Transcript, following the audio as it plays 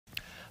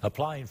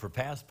Applying for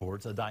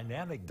passports, a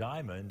dynamic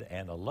diamond,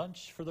 and a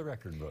lunch for the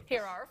record book.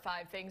 Here are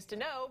 5 things to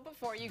know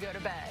before you go to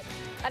bed.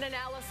 An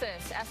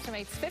analysis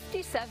estimates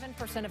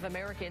 57% of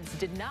Americans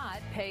did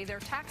not pay their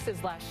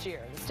taxes last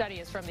year. The study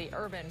is from the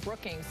Urban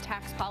Brookings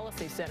Tax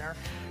Policy Center.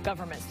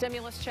 Government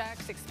stimulus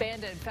checks,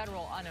 expanded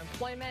federal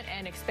unemployment,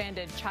 and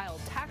expanded child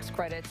tax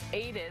credits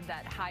aided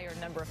that higher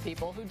number of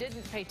people who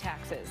didn't pay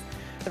taxes.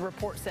 The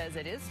report says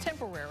it is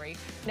temporary.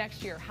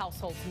 Next year,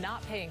 households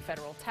not paying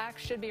federal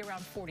tax should be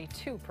around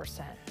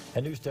 42%.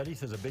 A new study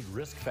says a big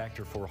risk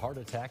factor for heart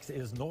attacks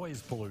is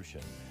noise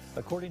pollution.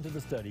 According to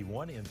the study,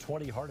 1 in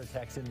 20 heart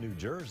attacks in New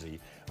Jersey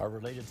are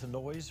related to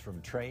noise from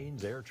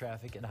trains, air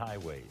traffic, and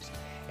highways.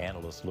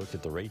 Analysts looked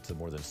at the rates of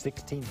more than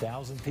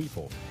 16,000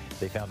 people.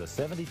 They found a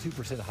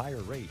 72%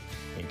 higher rate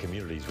in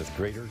communities with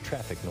greater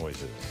traffic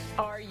noises.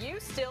 Are you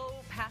still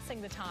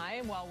passing the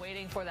time while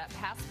waiting for that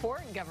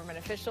passport? Government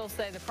officials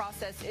say the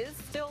process is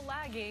still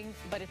lagging,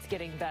 but it's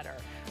getting better.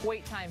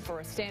 Wait time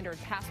for a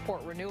standard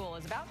passport renewal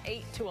is about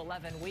 8 to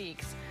 11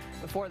 weeks.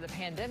 Before the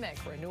pandemic,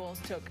 renewals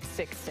took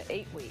 6 to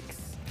 8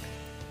 weeks.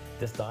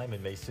 This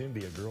diamond may soon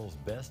be a girl's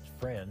best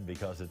friend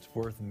because it's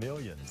worth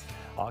millions.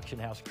 Auction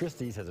house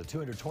Christie's has a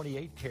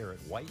 228-carat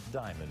white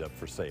diamond up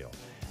for sale.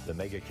 The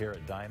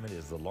mega-carat diamond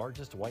is the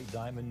largest white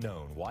diamond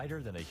known,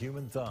 wider than a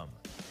human thumb.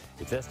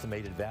 Its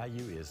estimated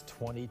value is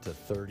 $20 to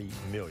 $30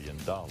 million.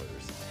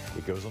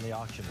 It goes on the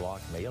auction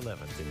block May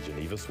 11th in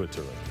Geneva,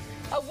 Switzerland.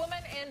 A woman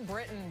in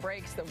Britain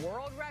breaks the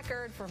world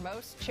record for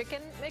most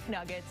chicken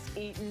McNuggets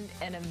eaten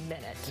in a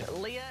minute.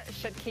 Leah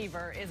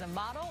Shutkever is a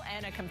model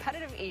and a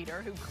competitive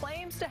eater who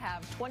claims to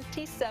have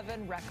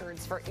 27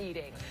 records for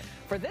eating.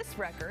 For this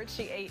record,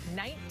 she ate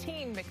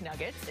 19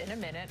 McNuggets in a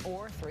minute,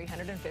 or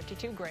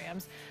 352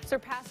 grams,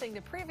 surpassing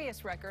the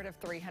previous record of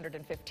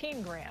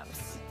 315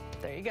 grams.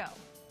 There you go.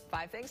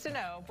 5 things to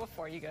know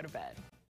before you go to bed.